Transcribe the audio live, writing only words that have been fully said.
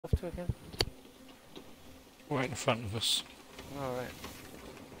Off to again? Right in front of us. Alright.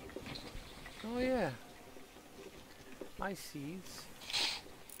 Oh yeah. I sees.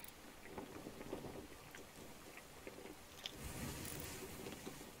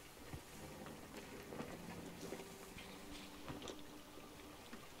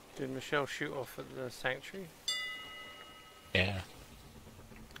 Did Michelle shoot off at the sanctuary? Yeah.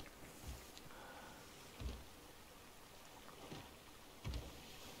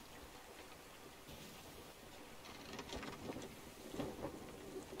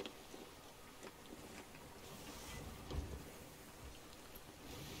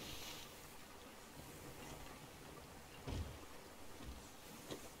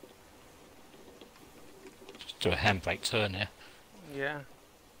 Just do a handbrake turn here. Yeah.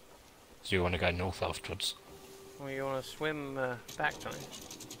 So you want to go north afterwards. Well, you want to swim back, don't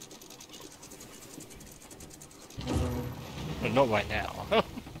you? Well, not right now.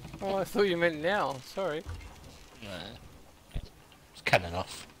 Oh, I thought you meant now. Sorry. No. It's cannon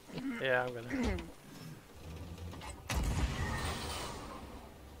off. Yeah, I'm gonna.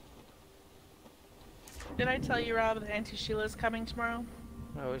 Did I tell you, Rob, that Auntie Sheila's coming tomorrow?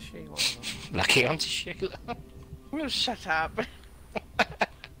 Oh, is she? Wonderful. Lucky Auntie Sheila. Oh, shut up.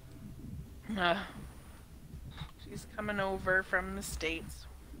 She's coming over from the States.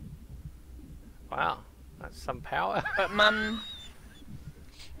 Wow, that's some power. But Mum...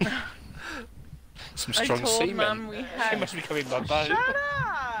 Some I strong told seamen. Mum we She had... must be coming by boat. Shut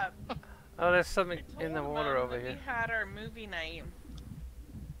up! Oh, there's something I in the told water Mum over that here. We had our movie night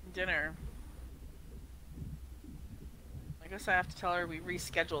dinner. I guess I have to tell her we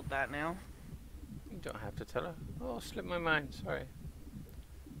rescheduled that now. You don't have to tell her. Oh, slipped my mind. Sorry.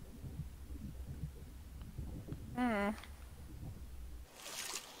 Hmm.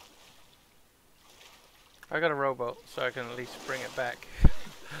 I got a rowboat, so I can at least bring it back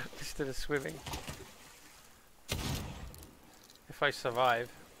instead of swimming. If I survive.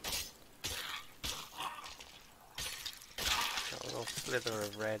 Got a little slither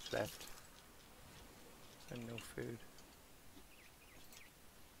of red left. And no food.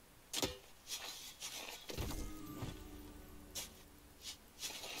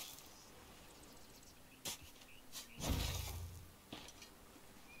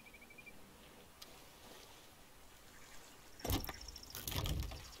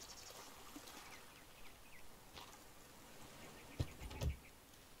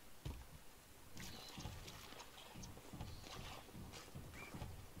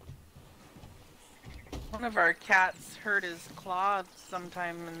 One of our cats hurt his claw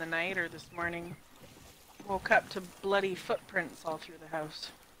sometime in the night or this morning. Woke up to bloody footprints all through the house.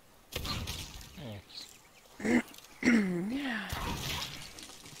 Yes. Yeah.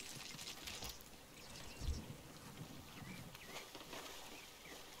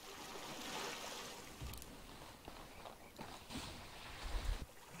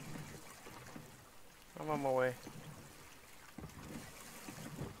 I'm on my way.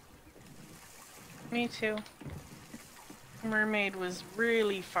 Me too. Mermaid was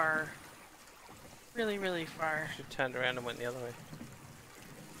really far. Really, really far. Should turned around and went the other way.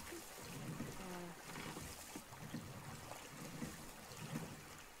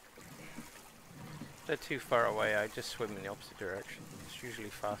 If they're too far away, I just swim in the opposite direction. It's usually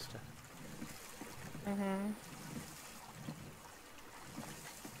faster. Mm-hmm.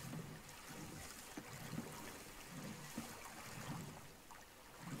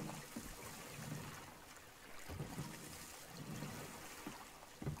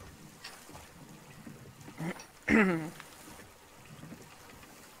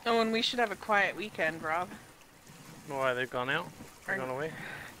 Oh, and we should have a quiet weekend, Rob. Why, they've gone out? They've Our- gone away?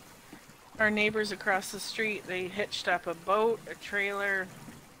 Our neighbors across the street, they hitched up a boat, a trailer,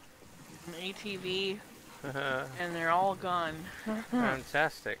 an ATV, and they're all gone.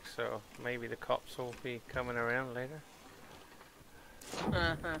 Fantastic, so maybe the cops will be coming around later.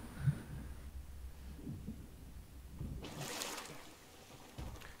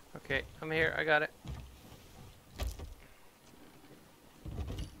 Okay, I'm here, I got it.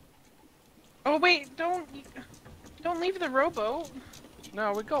 Oh wait, don't leave the rowboat.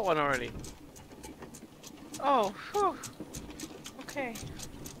 No, we got one already. Oh, whew. Okay.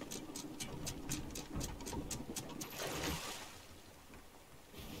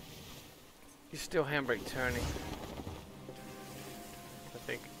 You're still handbrake turning. I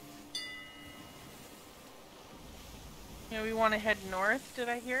think. Yeah, we want to head north, did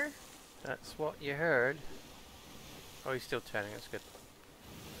I hear? That's what you heard. Oh, he's still turning, that's good.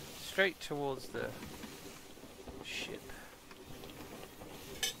 Straight towards the ship.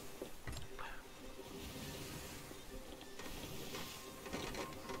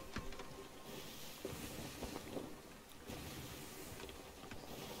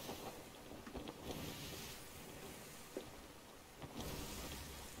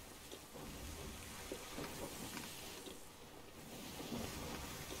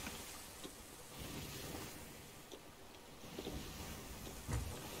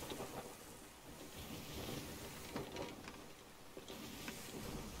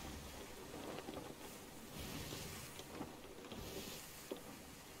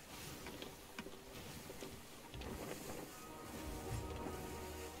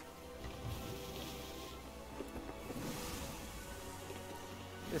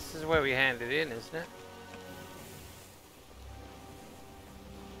 where we hand it in, isn't it?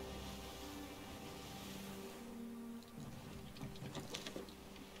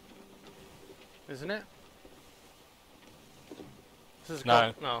 Isn't it? This is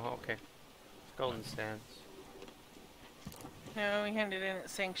No. No, okay. It's Golden Sands. No, we handed in at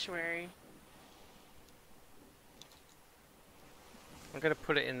Sanctuary. I'm gonna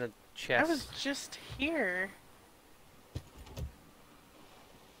put it in the I chest. was just here.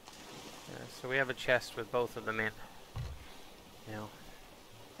 Yeah, so we have a chest with both of them in. Now.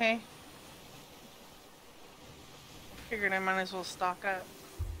 Okay. Figured I might as well stock up.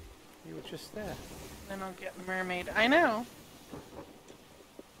 You were just there. Then I'll get the mermaid. I know.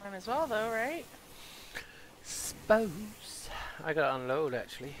 Might as well though, right? Suppose. I gotta unload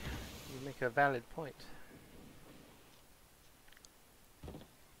actually. You make a valid point.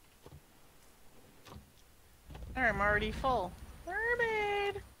 There, I'm already full.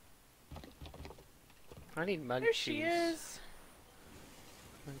 Mermaid! I need munchies. There she is.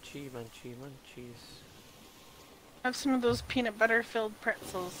 Munchie, munchie, munchies. Have some of those peanut butter filled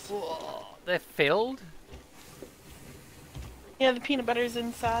pretzels. Whoa, they're filled? Yeah, the peanut butter's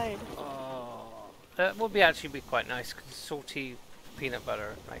inside. Oh. That would be actually be quite nice because salty peanut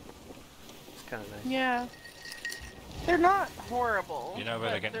butter, like, it's kind of nice. Yeah. They're not horrible. You know where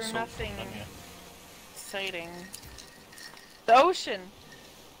they're but getting they're salt from, nothing don't you? exciting. The ocean.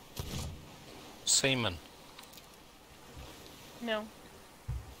 Seaman. No.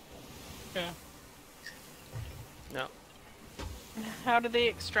 Yeah. No. How do they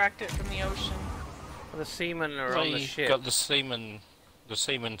extract it from the ocean? Well, the seamen are on the They ship. got the seaman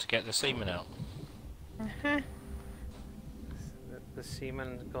to get the seaman out. Uh-huh. The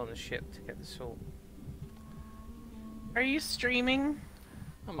seamen go on the ship to get the salt. Are you streaming?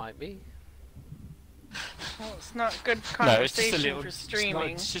 I might be. Well, it's not good No, it's just a conversation little. for streaming.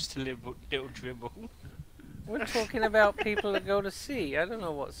 It's just a little dribble. We're talking about people that go to sea. I don't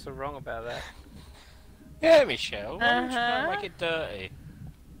know what's so wrong about that. Yeah, Michelle. Why don't you try and Uh-huh. make it dirty?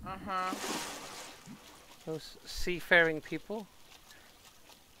 Uh-huh. Those seafaring people.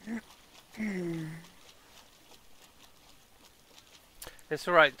 It's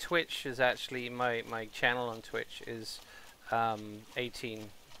alright, Twitch is actually, my channel on Twitch is 18,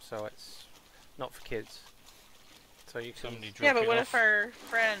 so it's not for kids. So you can... Somebody Yeah, but dropping what off. if our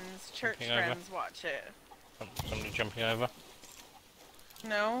friends, church Jumping over. friends, watch it? Somebody jumping over?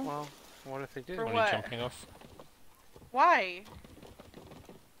 No? Well, what if they do? For Somebody what? jumping off? Why?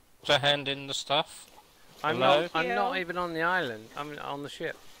 To hand in the stuff? I'm Hello? not Hello? even on the island. I'm on the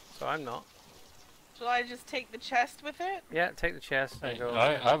ship, so I'm not. Shall I just take the chest with it? Yeah, take the chest and go.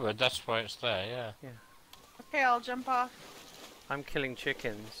 I would, that's why it's there, yeah. Okay, I'll jump off. I'm killing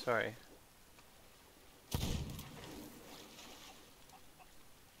chickens, sorry.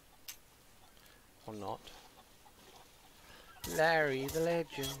 Or not. Larry the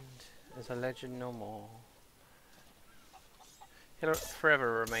legend is a legend no more. He'll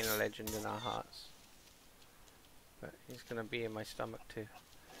forever remain a legend in our hearts. But he's gonna be in my stomach too.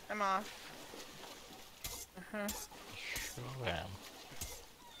 I'm off. Uh-huh. Sure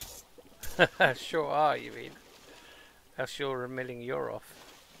am. Sure are, you mean? Else you're remitting you're off.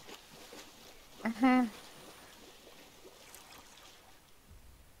 Uh-huh.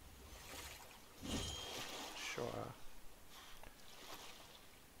 Sure are.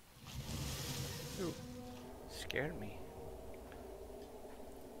 Ooh, scared me.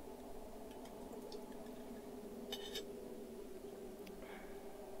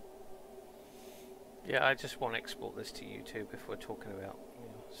 Yeah, I just want to export this to YouTube if we're talking about, you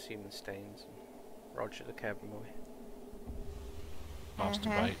know, semen stains and Roger the cabin boy.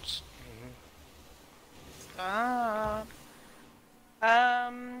 Masturbates. Stop.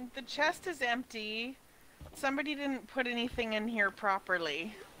 The chest is empty. Somebody didn't put anything in here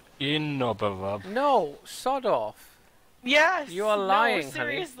properly. You knobberub. No, sod off. Yes. You are lying, no, honey.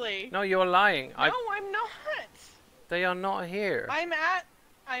 seriously. No, you're lying. No, I'm not. They are not here. I'm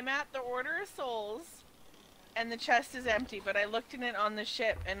at the Order of Souls, and the chest is empty. But I looked in it on the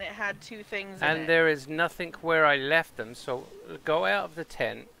ship, and it had 2 things in it. And there is nothing where I left them. So go out of the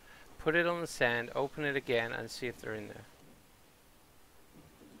tent, put it on the sand, open it again, and see if they're in there.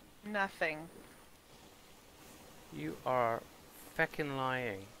 Nothing. You are feckin'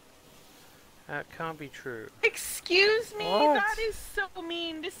 lying. That can't be true. Excuse me? What? That is so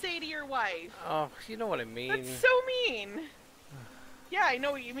mean to say to your wife. Oh, you know what I mean. That's so mean. Yeah, I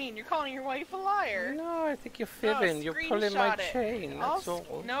know what you mean. You're calling your wife a liar. No, I think you're fibbing. You're pulling my screenshot it. chain. That's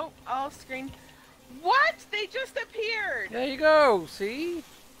all. Nope, I'll screen. What? They just appeared. There you go. See?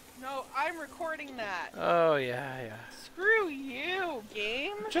 No, I'm recording that. Oh, yeah, yeah. Screw you,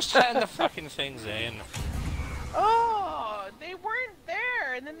 game. Just letting the fucking things in. Oh, they weren't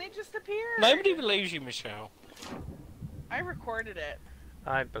there, and then they just appeared. Nobody believes you, Michelle. I recorded it.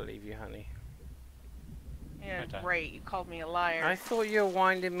 I believe you, honey. Yeah, I don't. right. You called me a liar. I thought you were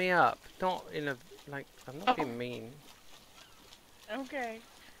winding me up. Not in a... Like, I'm not Oh. being mean. Okay.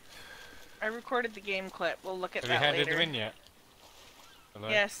 I recorded the game clip. We'll look at Have you that handed later. them in yet? Hello?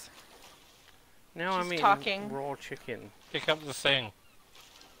 Yes. Now I'm She's eating talking. raw chicken. Pick up the thing.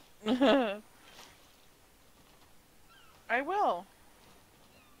 I will.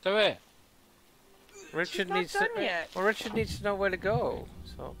 Do it. Richard not needs done to... yet. Well, Richard needs to know where to go.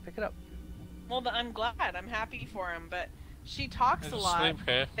 So, pick it up. Well, I'm glad. I'm happy for him, but she talks There's a a lot. sleep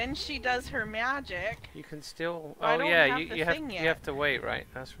here. Then she does her magic. You can still... I Oh, don't yeah, have you, the you, have, thing you yet. have to wait, right?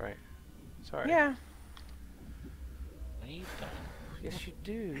 That's right. Sorry. Yeah. Are you done? Yes, you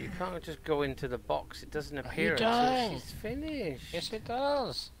do. You can't just go into the box. It doesn't you appear until don't? she's finished. Yes, it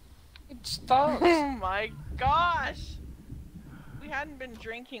does. It starts. Oh my gosh! We hadn't been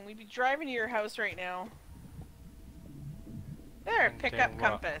drinking. We'd be driving to your house right now. There, And pick doing up what?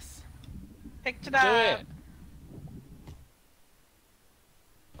 compass. Picked it Do up. it.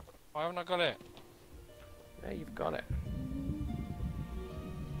 Why haven't I got it? Yeah, you've got it.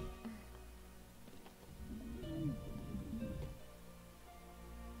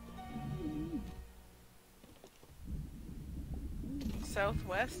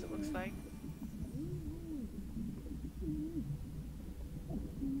 Southwest, it looks like.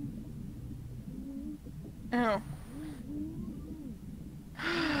 Oh.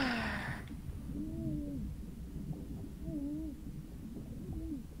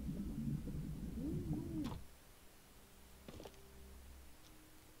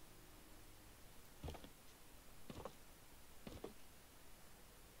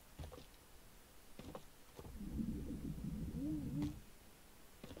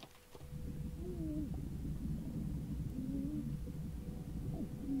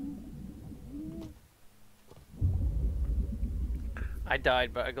 I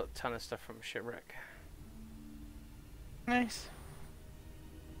died, but I got a ton of stuff from shipwreck. Nice.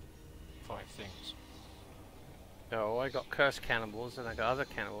 5 things. Oh, I got cursed cannibals, and I got other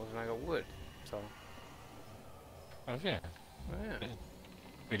cannibals, and I got wood. So, Oh yeah. yeah.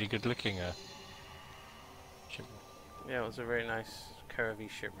 Really good looking ship. Yeah, it was a very nice curvy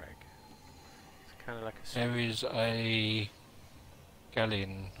shipwreck. It's kind of like a... There is a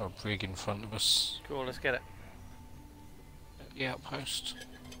galleon or brig in front of us Cool, let's get it. at the outpost.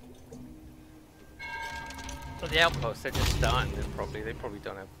 But the outpost, they're just stunned, and they probably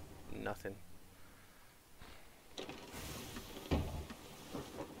don't have nothing.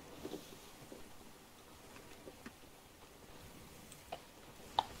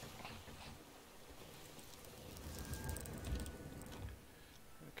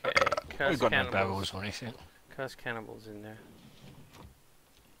 Okay, We've cursed got no cannibals. barrels or anything. Cursed cannibals in there.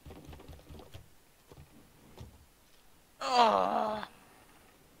 Oh,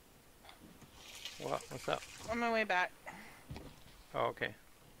 What? What's up? on my way back. Oh, okay.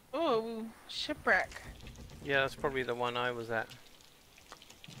 Ooh, shipwreck. Yeah, that's probably the one I was at.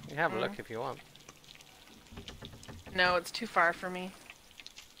 You have a Mm. look if you want. No, it's too far for me.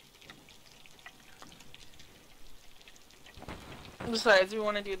 Besides, we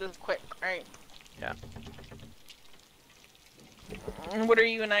want to do this quick, right? Yeah. And what are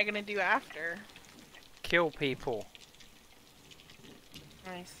you and I gonna do after? Kill people.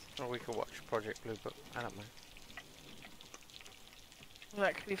 Nice. Or we could watch Project Blue, but I don't mind. Well,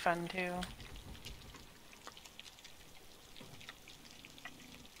 that could be fun too.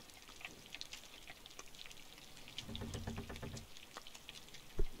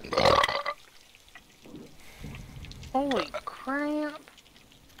 Holy crap.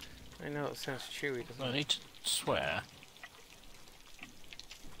 I know it sounds chewy, doesn't I it? need to swear.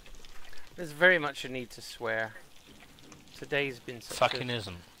 There's very much a need to swear. Today's been Fucking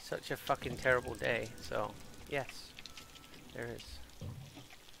isn't. such a fucking terrible day, so yes, there is.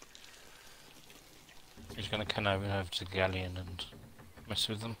 He's gonna come over to the galleon and mess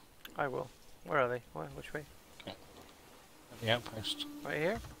with them I will. Where are they? Which way? at the outpost. Right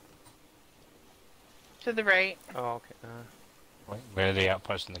here? To the right. Oh, okay. Wait, where the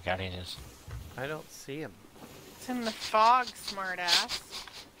outpost and the galleon is. I don't see him. It's in the fog, smartass.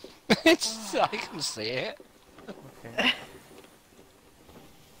 I can see it. Okay.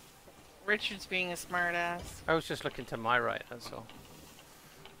 Richard's being a smartass. I was just looking to my right, that's all.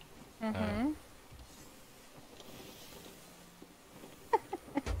 Mm-hmm.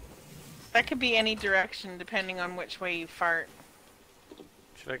 That could be any direction depending on which way you fart.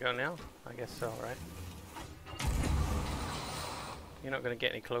 Should Should I go now? I guess so, right? You're not going to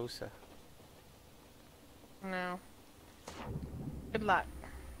get any closer. No. Good luck.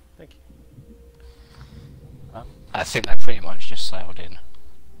 Thank you. I think they pretty much just sailed in.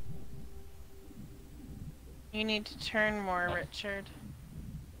 You need to turn more, Richard.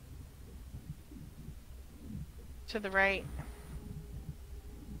 To the right.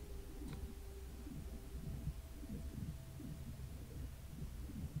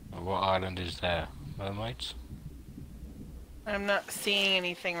 What island is there? Mermaids? I'm not seeing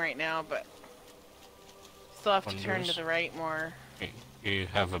anything right now, but still have to turn to Wanderers? the right more. You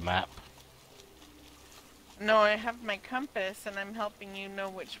have a map. No, I have my compass and I'm helping you know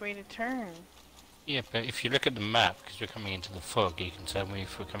which way to turn. Yeah, but if you look at the map, because we're coming into the fog, you can tell me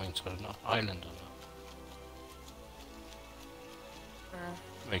if we're coming to an island or not.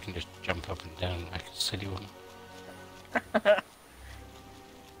 We can just jump up and down like a silly one.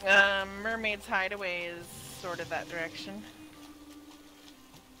 Mermaid's Hideaway is sort of that direction.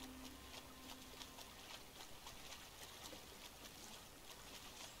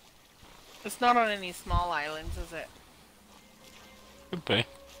 It's not on any small islands, is it? Could be.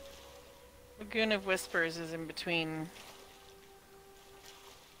 Lagoon of Whispers is in between.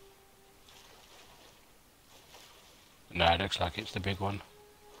 No, it looks like it's the big one.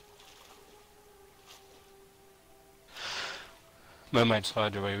 Mermaid's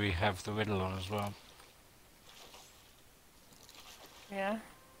Hideaway, we have the riddle on as well. Yeah?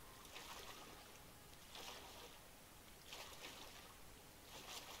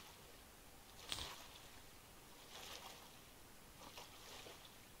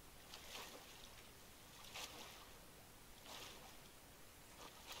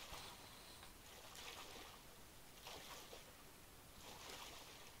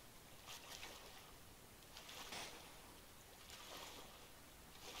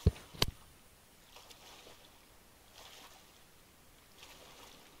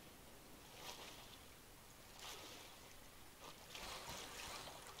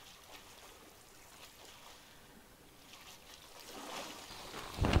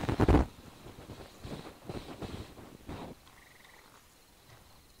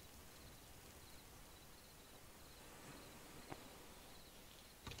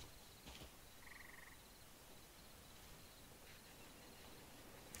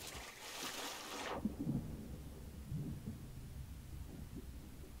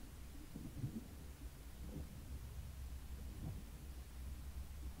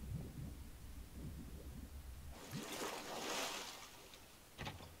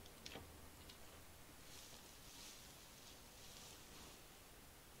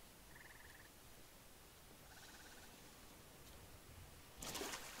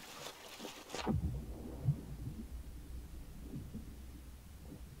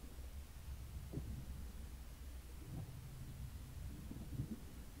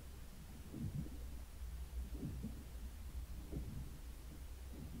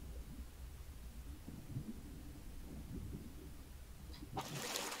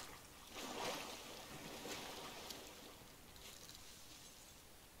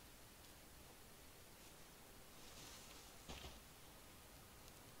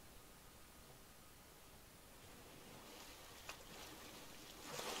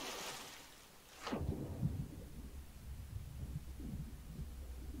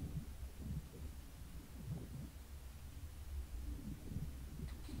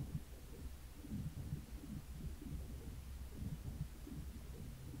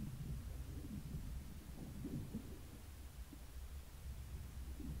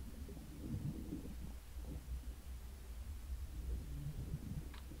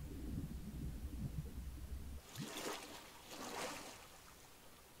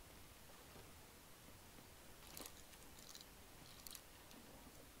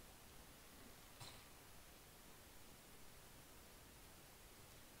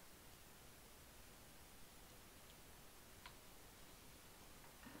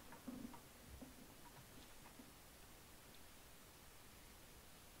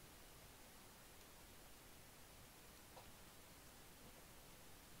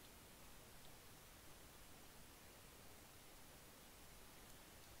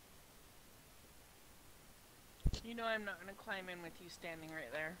 You know I'm not gonna climb in with you standing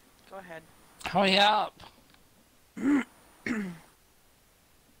right there. Go ahead. Hurry up!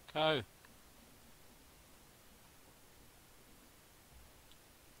 Go.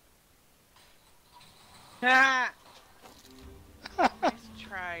 Ah! Nice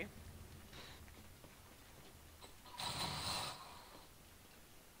try.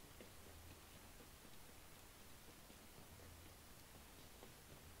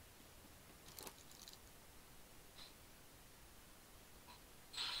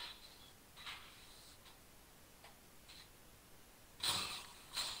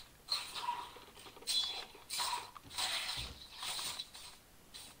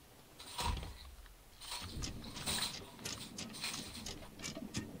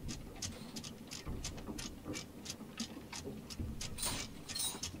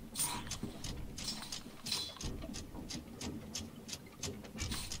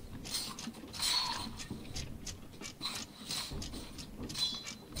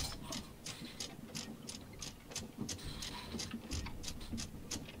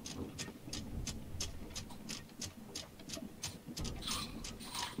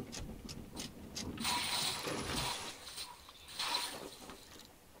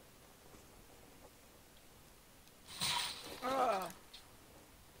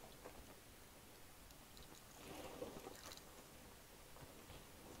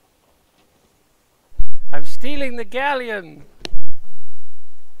 stealing the galleon.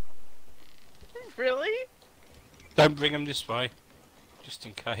 Really? Don't bring him this way, just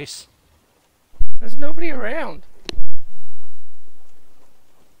in case. There's nobody around.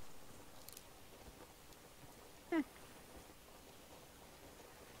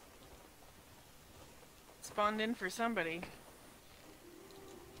 Spawned in for somebody.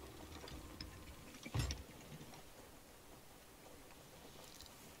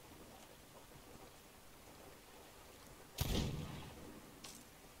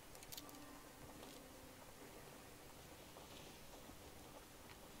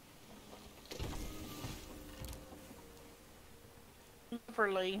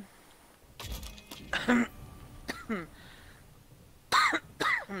 Overly. Oh,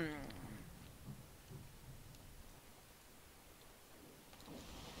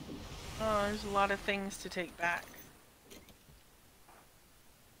 there's a lot of things to take back.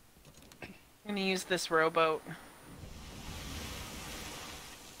 I'm gonna use this rowboat.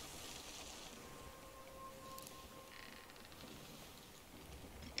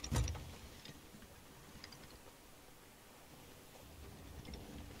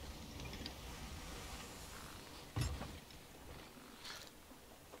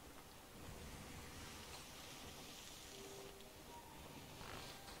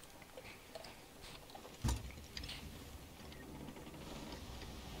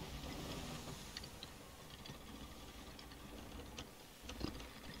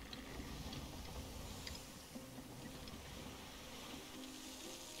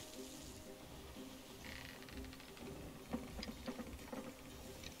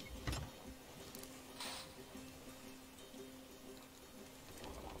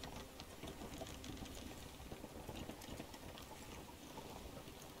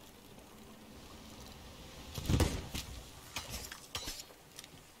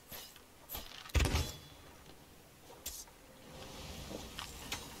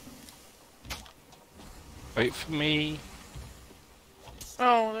 Wait for me.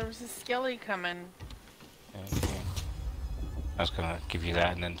 Oh, there was a skelly coming. Okay. I was gonna give you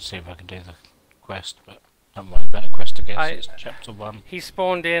that and then see if I can do the quest, but don't worry about the quest, I guess. It's chapter 1. He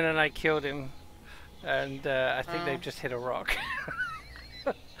spawned in and I killed him. And I think they've just hit a rock.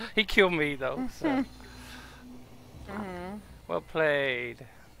 He killed me though, so. Well played.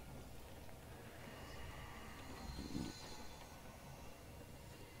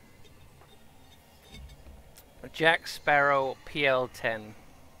 Jack Sparrow PL10.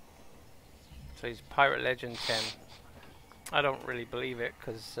 So he's Pirate Legend 10. I don't really believe it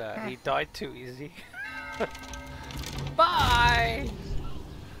because he died too easy. Bye!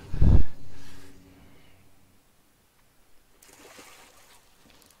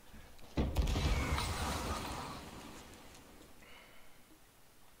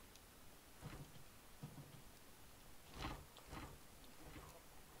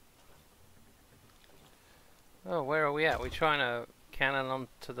 Oh, where are we at? We trying to cannon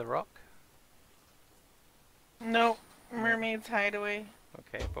onto the rock? Nope. Mermaid's Hideaway.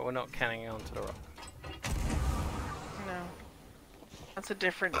 Okay, but we're not cannoning onto the rock. No. That's a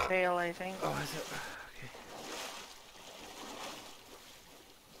different tale, I think. Oh, is it?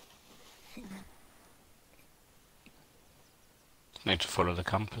 Okay. Need to follow the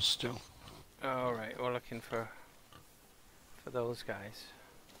compass still. Alright, we're looking for those guys.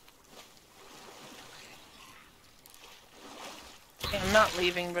 Yeah, I'm not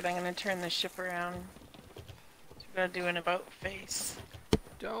leaving, but I'm gonna turn the ship around. So we gotta do an about face.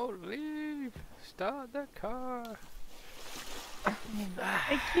 Don't leave! Start the car!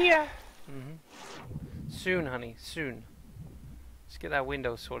 IKEA! Soon, honey, soon. Let's get that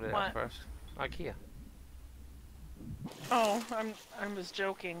window sorted out What? first. IKEA. Oh, I was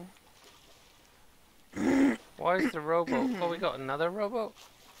joking. Why is the rowboat? Oh, we got another rowboat?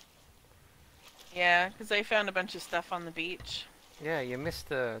 Yeah, because I found a bunch of stuff on the beach. Yeah, you missed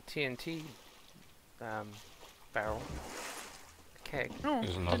the TNT barrel. Keg. Oh,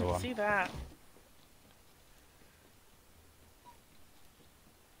 There's another didn't one. see that.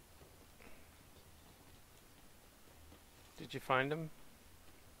 Did you find him?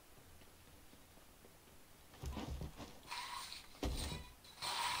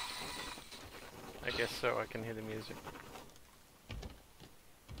 I guess so, I can hear the music.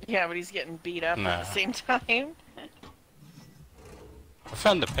 Yeah, but he's getting beat up Nah. at the same time. I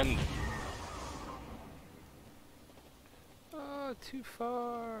found the pendant. Oh, too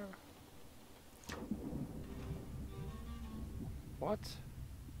far. What?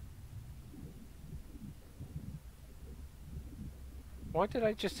 Why did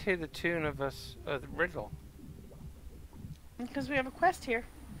I just hear the tune of a riddle? Because we have a quest here.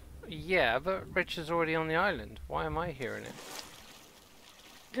 Yeah, but Rich is already on the island. Why am I hearing it?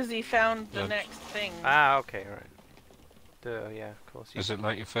 Because he found the Look. next thing. Ah, okay, right. Duh, yeah, of course. Is it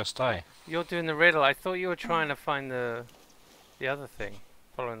like your first day? You're doing the riddle. I thought you were trying to find the other thing,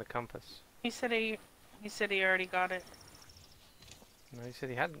 following the compass. He said he already got it. No, he said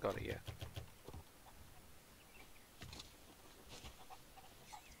he hadn't got it yet.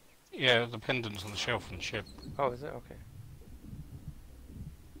 Yeah, the pendant's on the shelf on the ship. Oh, is it? Okay.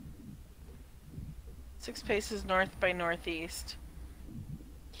 6 paces north by northeast.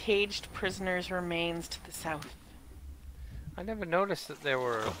 Caged prisoners remains to the south. I never noticed that there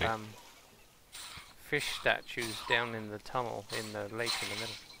were Okay. fish statues down in the tunnel in the lake in the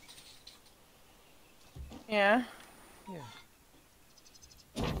middle. Yeah. Yeah.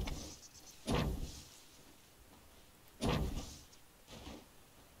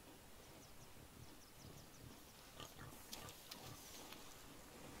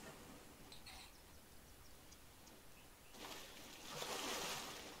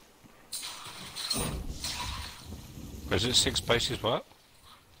 Is it 6 paces what?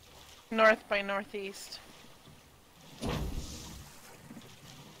 North by northeast. Is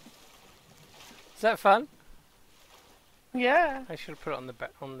that fun? Yeah. I should have put it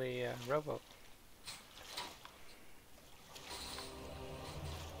on the rowboat.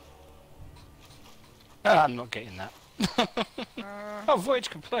 Ah, I'm not getting that. Uh, Oh, voyage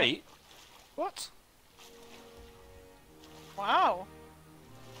complete? What? wow.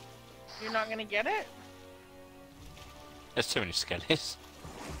 You're not gonna get it? There's too many skellies.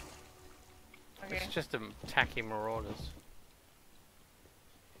 Okay. It's just tacky marauders.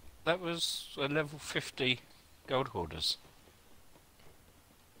 That was a level 50 gold hoarders.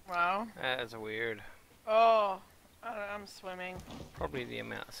 Wow. That's weird. Oh, I'm swimming. Probably the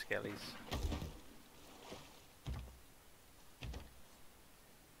amount of skellies.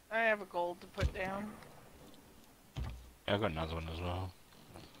 I have a gold to put down. Yeah, I got another one as well.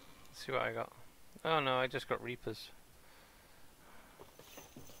 Let's see what I got. Oh no, I just got reapers.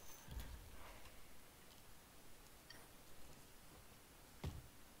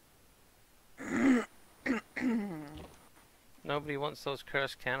 Nobody wants those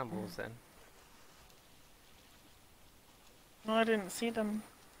cursed cannibals then. No, I didn't see them.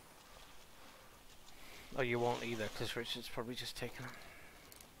 Oh, you won't either, because Richard's probably just taken them.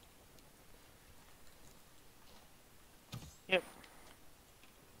 Yep.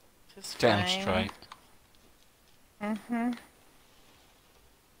 Just Damn fine. straight. Mm-hmm.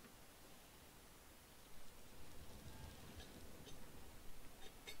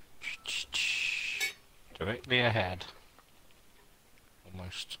 Directly ahead.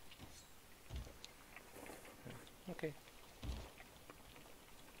 Almost. Okay.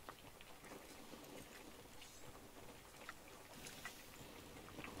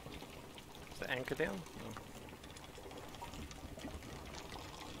 Is the anchor down? No.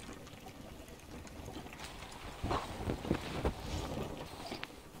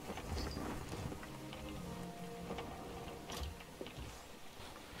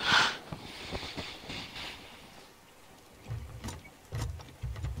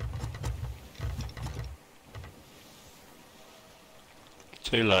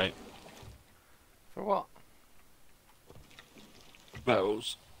 Too late. For what?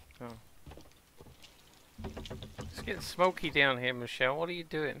 Metals. Oh. It's getting smoky down here, Michelle. What are you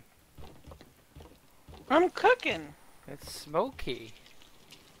doing? I'm cooking. It's smoky.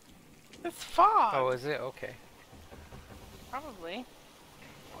 It's fog. Oh, is it? Okay. Probably.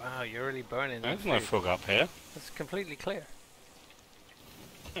 Wow, you're really burning. There's that no food. fog up here. It's completely clear.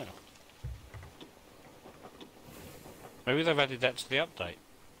 Yeah. Maybe they've added that to the update.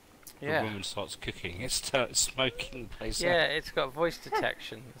 The Yeah. woman starts cooking. It starts smoking the place Yeah, up. it's got voice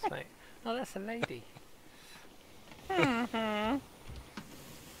detection. It's like, oh, that's a lady. Mm-hmm.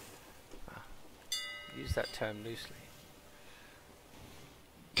 Use that term loosely.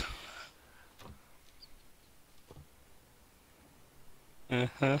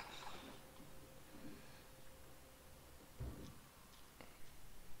 Uh-huh.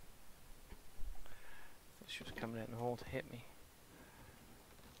 She was coming in the hall to hit me.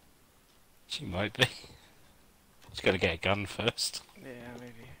 She might be. She's got to get a gun first. Yeah,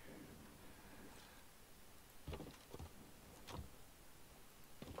 maybe.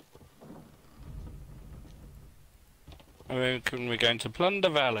 I reckon we're going to Plunder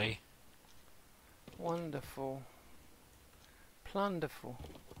Valley. Wonderful. Plunderful.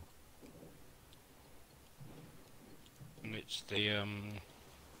 And it's the,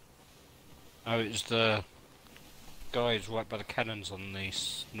 Oh, it's the guys right by the cannons on the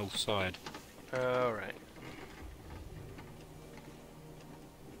north side. Alright.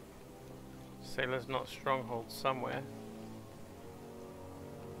 Sailor's not stronghold somewhere.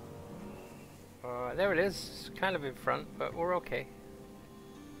 There it is. It's kind of in front, but we're okay.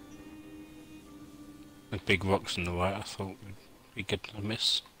 The big rocks in the right, I thought would be good to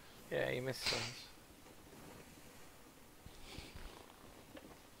miss. Yeah, you missed those.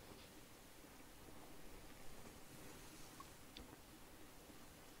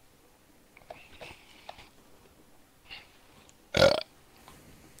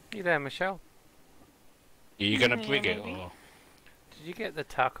 You there, Michelle? Are you gonna Yeah, brig it, maybe. or...? Did you get the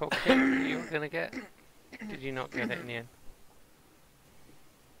taco kit you were gonna get? Did you not get it in the end?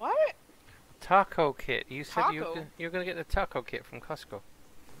 What? Taco kit. You said Taco? you were gonna get the taco kit from Costco.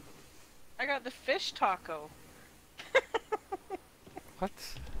 I got the fish taco. What?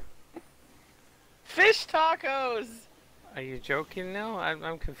 Fish tacos! Are you joking now?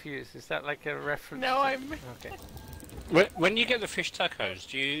 I'm confused. Is that like a reference? No, to... I'm... Okay. When you get the fish tacos,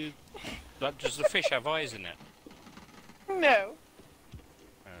 do you... Like, does the fish have eyes in it? No.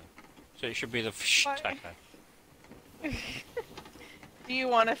 So it should be the fish What? taco. Do you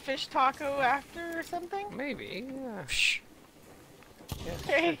want a fish taco after or something? Maybe. Yeah. Fish. Yes,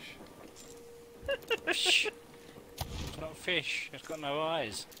 Okay. fish. Fish. It's not fish. It's got no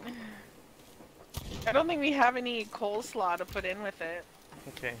eyes. I don't think we have any coleslaw to put in with it.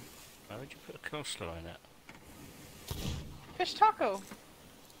 Okay. Why would you put a coleslaw in it? Fish taco.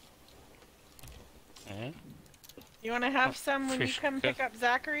 Yeah? You want to have Oh, some when you fish come pick up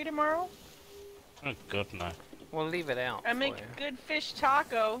Zachary tomorrow? Oh god, no. We'll leave it out. I for make you. a good fish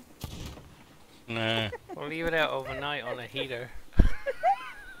taco. No. We'll leave it out overnight on a heater.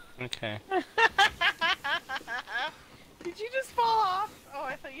 Okay. Did you just fall off? Oh,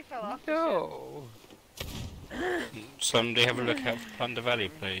 I thought you fell off. the No. Somebody have a look out for Plunder Valley,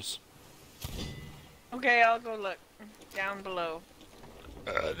 please. ship. Okay, I'll go look. Down below.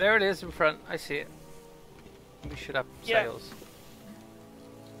 There it is in front. I see it. We should up Yeah. sails.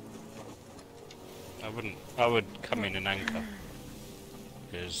 I would come in and anchor.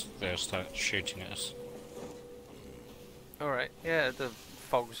 Because they'll start shooting at us. Alright. Yeah, the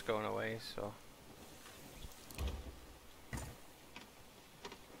fog's going away, so.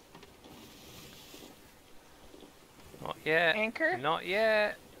 Not yet. Anchor? Not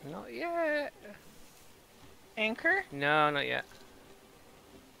yet. Not yet. Anchor? No, not yet.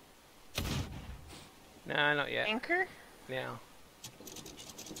 No, not yet. Anchor? Now.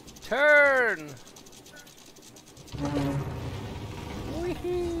 Turn!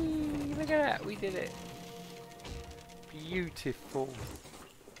 Whee! Look at that, we did it. Beautiful.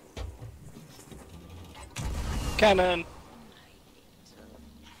 Cannon!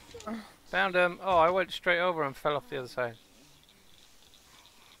 Found him. Oh, I went straight over and fell off the other side.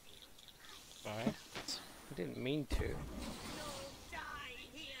 Right. I didn't mean to.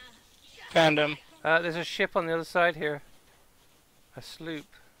 Found him. There's a ship on the other side here. A sloop.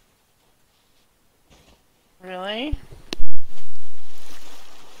 Really?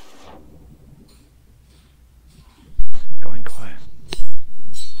 Going quiet.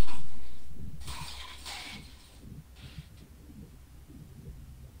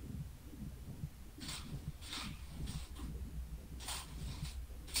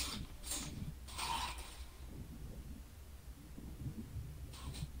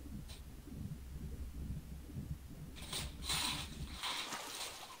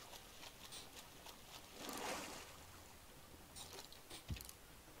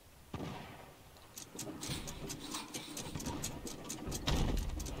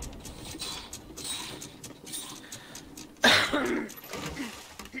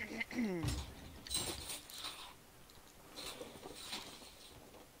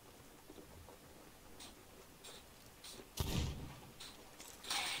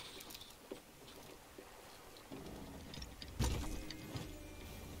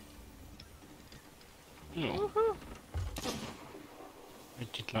 Oh. I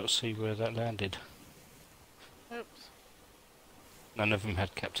did not see where that landed. Oops. None of them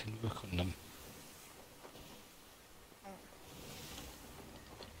had Captain Rook on them.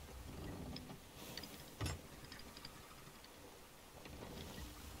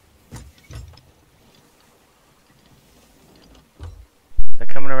 They're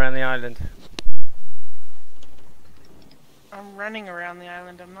coming around the island. I'm running around the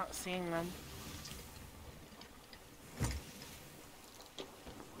island. I'm not seeing them.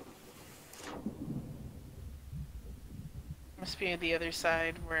 Must be the other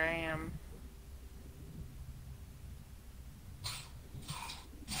side where I am.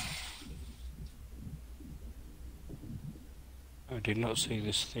 I did not see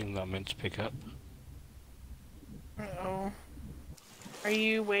this thing that I meant to pick up. Uh-oh. Are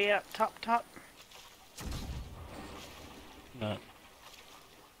you way up top? No.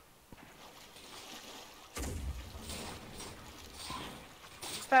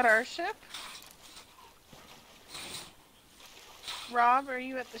 Is that our ship? Rob, are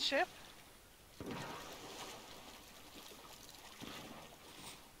you at the ship?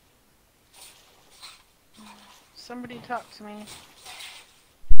 Somebody talk to me.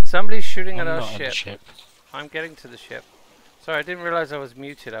 Somebody's shooting I'm at our not at the ship. ship. I'm getting to the ship. Sorry, I didn't realize I was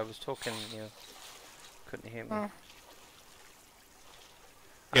muted. I was talking, you know, couldn't hear me. Oh.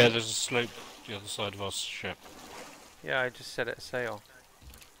 Yeah, there's a slope the other side of our ship. Yeah, I just set it sail.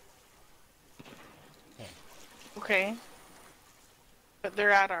 Okay. But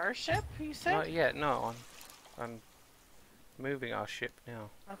they're at our ship, you said? Not yet, no. I'm moving our ship now.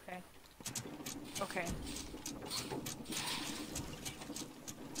 Okay. Okay.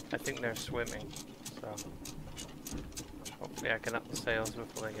 I think they're swimming, so hopefully I can up the sails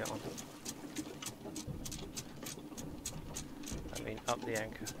before they get on. I mean, up the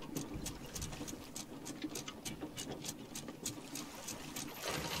anchor.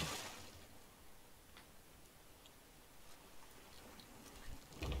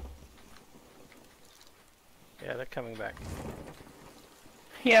 Yeah, they're coming back.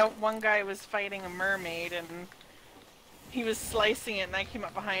 Yeah, one guy was fighting a mermaid and he was slicing it and I came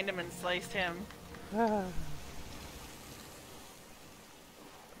up behind him and sliced him.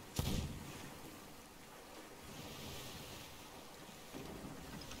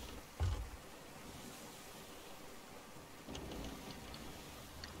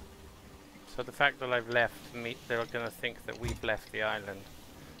 So the fact that I've left, they're going to think that we've left the island.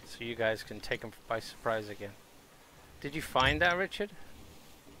 So you guys can take them by surprise again. Did you find that, Richard?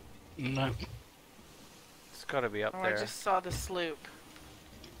 No. It's got to be up Oh, there. I just saw the sloop.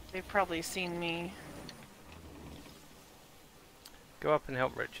 They've probably seen me. Go up and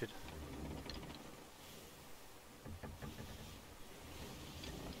help Richard.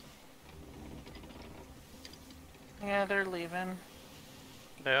 Yeah, they're leaving.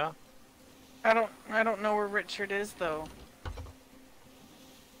 They are? I don't know where Richard is though.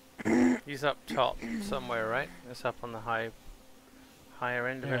 He's up top somewhere, right? It's up on the higher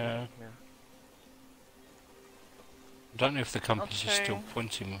end of it. Yeah. Yeah. I don't know if the compass is still Okay.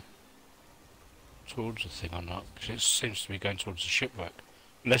 pointing towards the thing or not, because it seems to be going towards the shipwreck.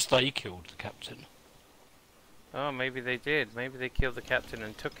 Unless they killed the captain. Oh, maybe they did. Maybe they killed the captain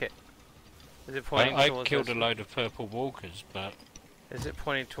and took it. Is it pointing I towards killed a their load of purple walkers, but... Is it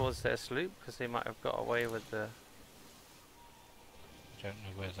pointing towards their sloop? Because they might have got away with the... I don't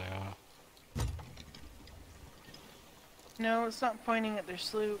know where they are. No, it's not pointing at their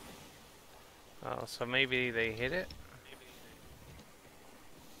sloop. Oh, so maybe they hit it?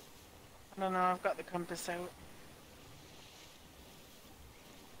 I don't know, I've got the compass out.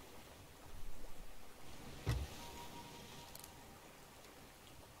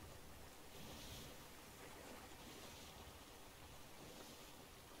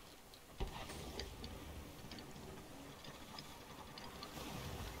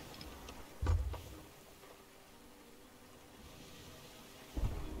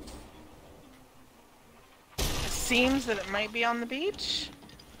 Seems that it might be on the beach.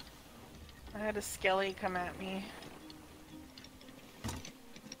 I had a skelly come at me.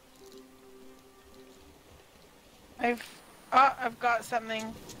 I've got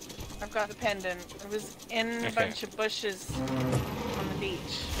something. I've got the pendant. It was in a bunch of bushes on the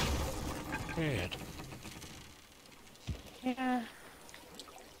beach. Weird. Yeah.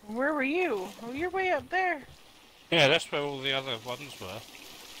 Where were you? Oh, you're way up there. Yeah, that's where all the other ones were.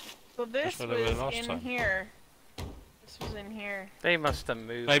 So this where they were was last in time. here. This was in here. They must have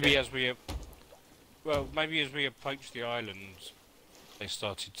moved Maybe it. as we... Well, maybe as we approached the island, they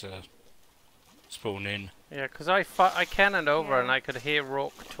started to spawn in. Yeah, because I cannoned over Yeah. and I could hear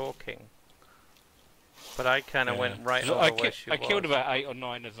Rourke talking. But I kind of went right So over where she I was. killed about 8 or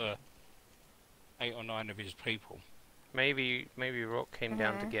 9 of his people. Maybe Rourke came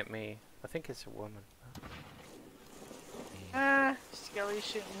down to get me. I think it's a woman. Ah, skelly's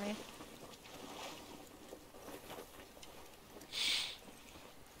shooting me.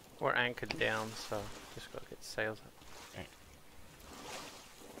 We're anchored down, so just gotta get sails up.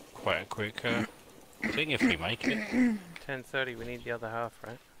 Quite a quick thing if we make it. 10:30. We need the other half,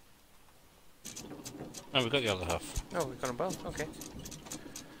 right? No, we got the other half. Oh, we got them both. Okay.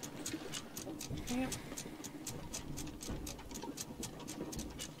 Yep.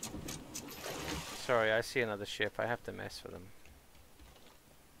 Sorry, I see another ship. I have to mess with them.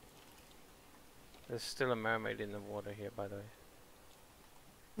 There's still a mermaid in the water here, by the way.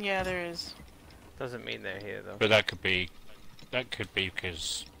 Yeah, there is. Doesn't mean they're here though. But that could be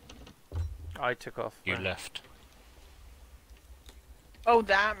because I took off. you right. left. Oh,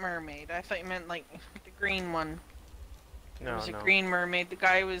 that mermaid. I thought you meant like the green one. There No, was a no. green mermaid. The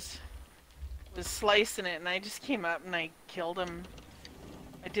guy was slicing it, and I just came up and I killed him.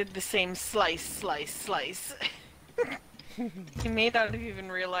 I did the same slice, slice, slice. He may not have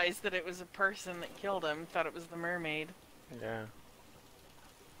even realized that it was a person that killed him. Thought it was the mermaid. Yeah.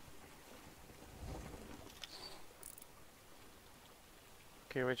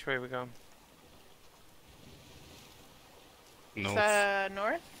 Okay, which way we going? North. It's,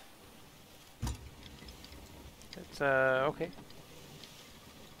 north? It's okay.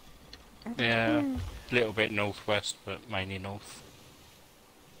 Yeah, a little bit northwest, but mainly north.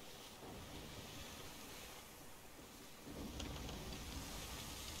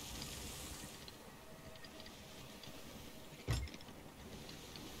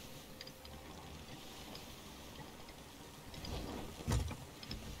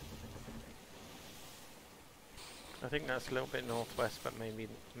 I think that's a little bit northwest, but maybe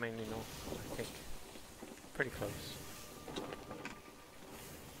mainly north. I think pretty close.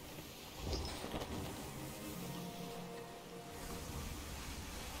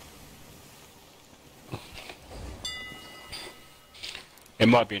 It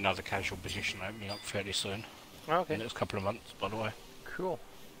might be another casual position opening up fairly soon. Oh, okay. In the next couple of months, by the way. Cool.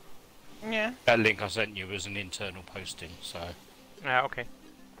 Yeah. That link I sent you was an internal posting, so... Ah, okay.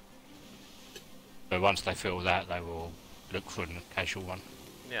 But once they fill that, they will look for a casual one.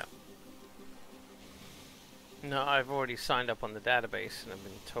 Yeah. No, I've already signed up on the database and I've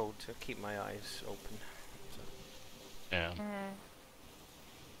been told to keep my eyes open. So. Yeah.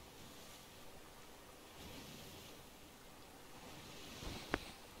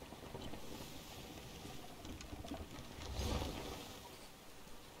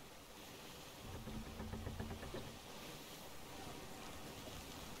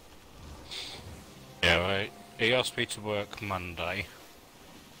 Yeah, right. He asked me to work Monday.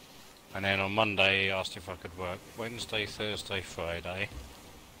 And then on Monday he asked if I could work Wednesday, Thursday, Friday.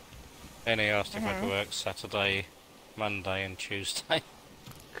 Then he asked if I could work Saturday, Monday and Tuesday.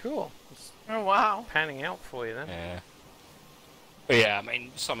 Cool. It's Oh, wow. panning out for you then. Yeah. But yeah, I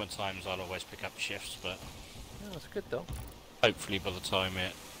mean, summertimes I'll always pick up shifts, but Yeah, that's good though. hopefully by the time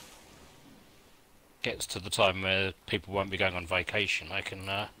it gets to the time where people won't be going on vacation, I can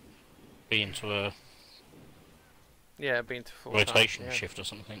be into a Yeah, being to full rotation time, yeah. shift or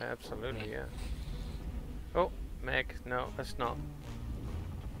something. Absolutely, yeah. Oh, Meg, no, that's not.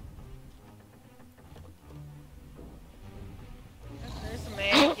 There's a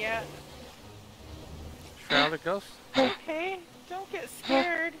man. Yeah. Shrouded ghost? Okay. Don't get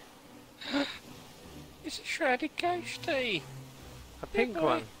scared. It's a shrouded ghosty. A pink boy.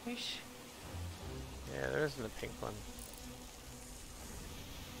 one. We sh- Yeah, there isn't a pink one.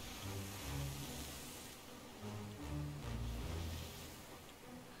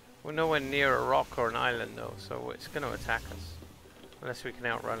 We're nowhere near a rock or an island though, so it's going to attack us. Unless we can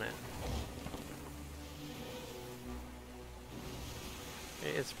outrun it.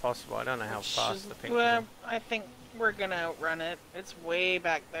 It is possible, I don't know how fast the pink Well, one. I think we're gonna outrun it. It's way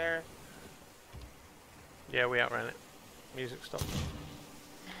back there. Yeah, we outran it. Music stopped.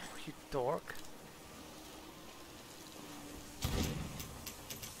 Oh, you dork.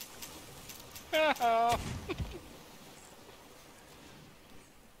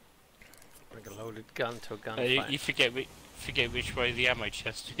 Like a loaded gun to a gunfight. You forget which way the ammo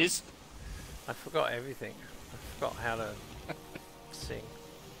chest is. I forgot everything. I forgot how to sing.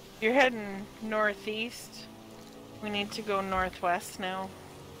 You're heading northeast. We need to go northwest now.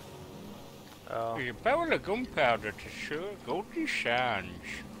 Oh, A barrel of gunpowder to sure golden sands.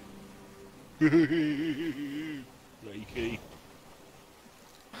 Likey.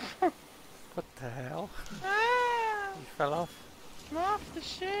 what the hell? Ah! You fell off? I'm off the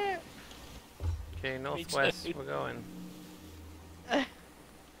ship. Okay, northwest too. we're going.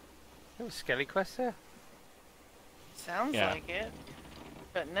 There was Skelly Quest there? Sounds Yeah. like it.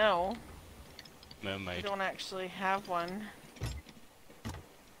 But no, we Mermaid. don't actually have one.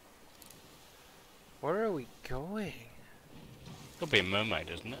 Where are we going? It'll be a mermaid,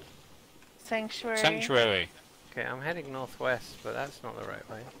 isn't it? Sanctuary. Sanctuary. Okay, I'm heading northwest, but that's not the right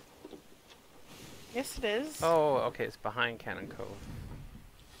way. Yes, it is. Oh, okay, it's behind Cannon Cove.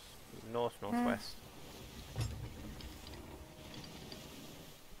 Northwest.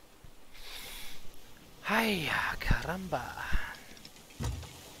 Hiya, caramba.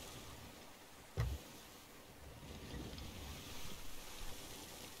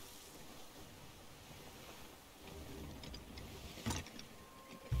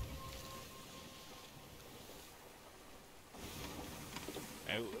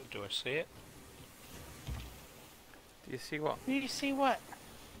 Oh, do I see it? You see what? You see what?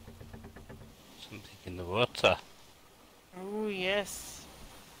 Something in the water. Oh, yes.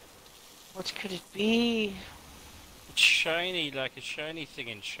 What could it be? It's shiny, like a shiny thing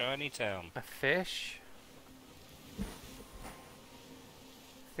in Shiny Town. A fish?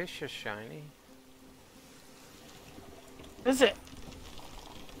 Fish are shiny. Is it?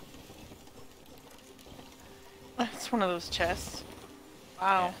 It's one of those chests.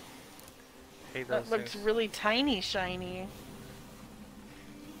 Wow. Hey, those That looks things. really tiny shiny.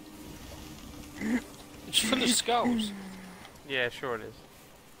 It's full of skulls. Yeah, sure it is.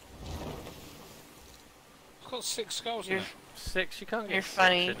 It's got 6 skulls in You're, it. 6, you can't get you're 6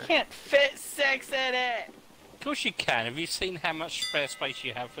 funny. in You it. can't fit 6 in it! Of course you can. Have you seen how much spare space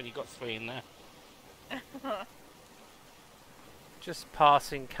you have when you got 3 in there? Just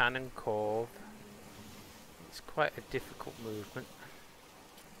passing Cannon Cove. It's quite a difficult movement.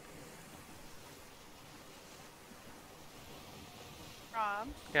 Rob,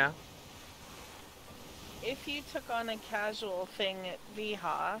 Yeah. if you took on a casual thing at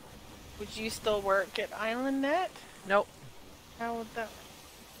VHA, would you still work at IslandNet? Nope. How would that...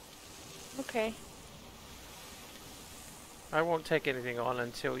 Okay. I won't take anything on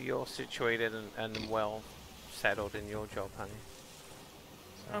until you're situated and well settled in your job, honey.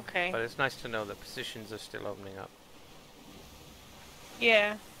 So, Okay. But it's nice to know that positions are still opening up.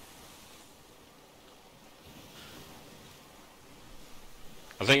 Yeah.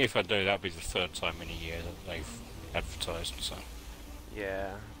 I think if I do, that'll be the 3rd time in a year that they've advertised, so...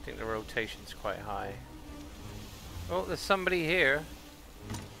 Yeah, I think the rotation's quite high. Oh, there's somebody here.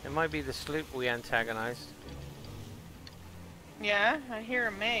 It might be the sloop we antagonized. Yeah, I hear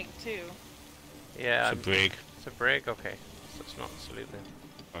a Meg too. Yeah, It's a brig, it's a brig? Okay. So it's not a sloop then.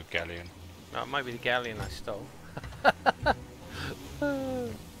 or galleon. No, it might be the galleon I stole.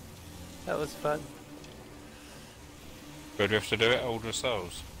 That was fun. Where do we have to do it? Older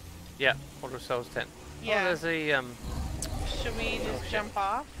Souls. Yeah, Order Souls 10. Yeah. Oh, there's a, Should we just shit. jump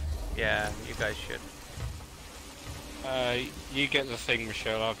off? yeah, you guys should. You get the thing,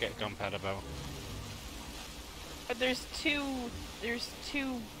 Michelle, I'll get gunpowder barrel. But there's two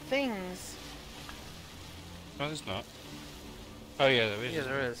things. No, there's not. Oh yeah, there is. Yeah,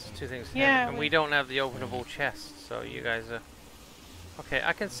 there is. 2 things. Yeah, And we don't have the openable chest, so you guys are... Okay,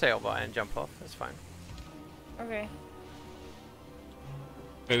 I can sail by and jump off. That's fine. Okay.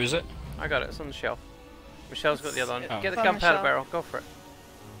 Who is it? I got it. It's on the shelf. Michelle's got the other one. Oh. Get the It's on the gunpowder shelf. barrel. Go for it.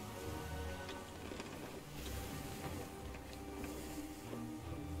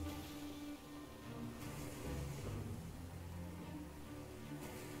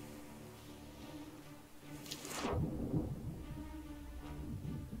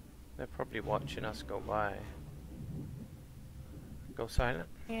 They're probably watching us go by. Go silent.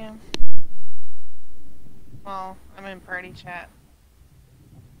 Yeah. Well, I'm in party chat.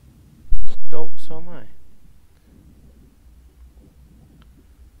 Dope, so am I.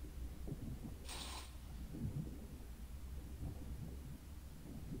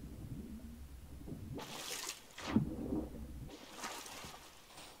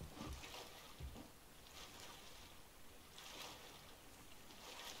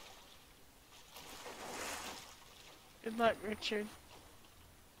 Good luck, Richard.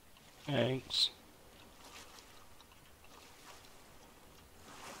 Thanks.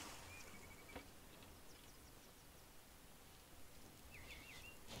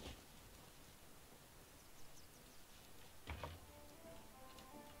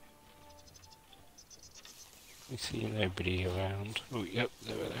 I see nobody around. Oh, yep,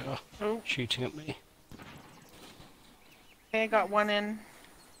 there they are. Oh, Shooting at me. okay, I got one in.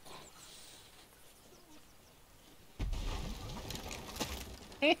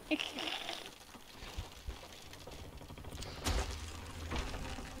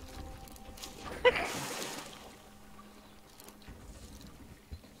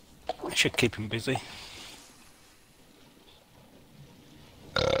 I should keep him busy.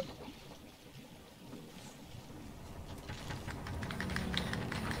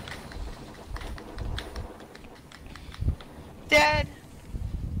 Dead!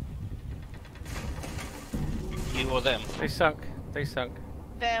 You or them? They sunk. They sunk.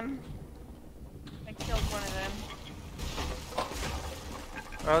 Them. I killed one of them.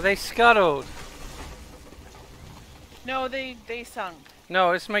 Oh, they scuttled. No, they sunk.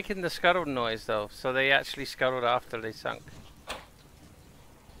 No, it's making the scuttled noise though. So they actually scuttled after they sunk.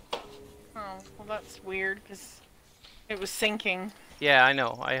 Oh, well that's weird, because it was sinking. Yeah, I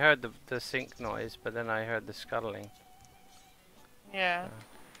know. I heard the sink noise, but then I heard the scuttling. Yeah.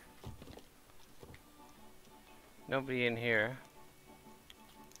 Nobody in here.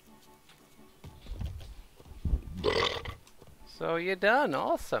 So you're done.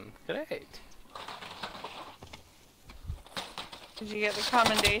 Awesome. Great. Did you get the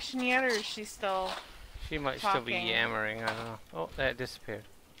commendation yet, or is she still... She might still be Talking. yammering. I don't know. Oh, that disappeared.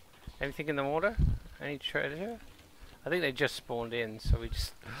 Anything in the water? Any treasure? I think they just spawned in, so we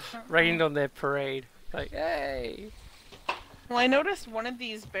just rained on their parade. Like, hey! Well, I noticed one of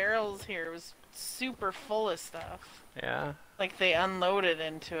these barrels here was super full of stuff. Yeah. Like they unloaded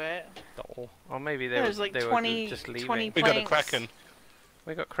into it. Oh. Or maybe they, There's were, like they 20 were just leaving. 20 We got a planks. kraken.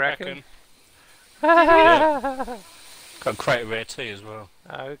 We got Kraken. Yeah. Got a crate of rare tea as well.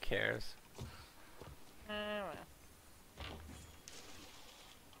 Oh, who cares? Well.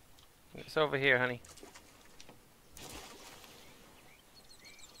 It's over here, honey.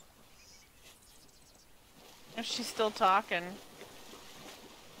 If she's still talking.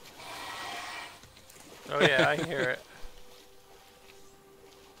 Oh yeah, I hear it.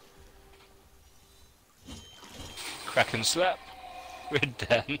 Kraken slap. We're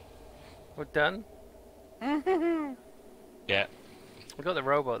done. We're done? Yeah. We got the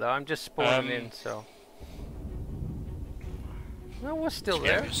robot though, I'm just spawning in, so... No, we're still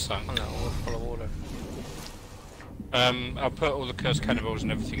Yeah, there. it's sunk. Oh no, we're full of water. I'll put all the cursed cannibals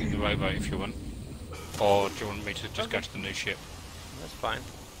and everything in the rowboat if you want. Or do you want me to just go to the new ship? That's fine.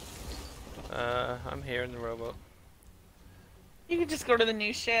 I'm here in the rowboat. You could just go to the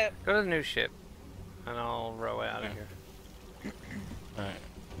new ship. Go to the new ship, and I'll row out of here. Alright.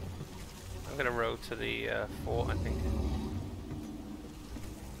 I'm gonna row to the fort, I think.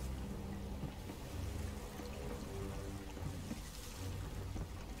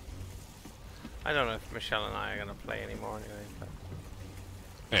 I don't know if Michelle and I are gonna play anymore anyway.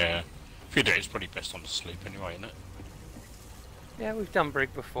 But Yeah. If you do, it's probably best on to sleep anyway, isn't it? yeah, we've done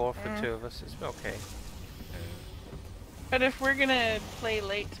Brig before for two of us. It's okay. But if we're gonna play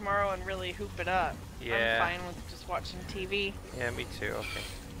late tomorrow and really hoop it up, Yeah. I'm fine with just watching TV. Yeah, me too. Okay.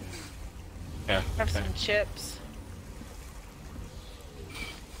 Yeah. Have Okay. some chips.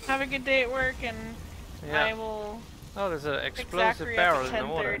 Have a good day at work, and Yeah. I will Oh, there's an pick explosive Zachary barrel up in at the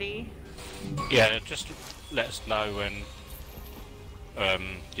water. 10:30. Yeah, just let us know when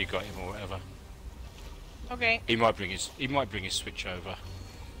you got him or whatever. Okay. He might bring his switch over.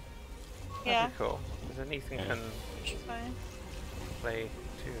 Yeah. That'd be cool. Because then Ethan Yeah. can It's fine. play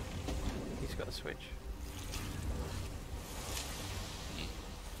too. He's got a Switch.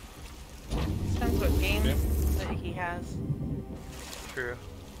 Depends what games that he has. True.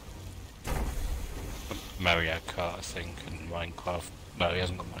 Mario Kart, I think, and Minecraft. No, he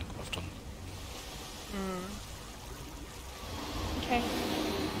hasn't got Minecraft on. Okay.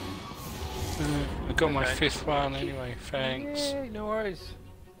 I got my Okay. 5th one anyway, thanks. Yay, no worries.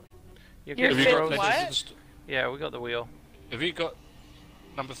 You Your get Have you fifth got Rose. what? Legends of the Yeah, we got the wheel. Have you got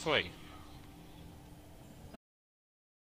number 3?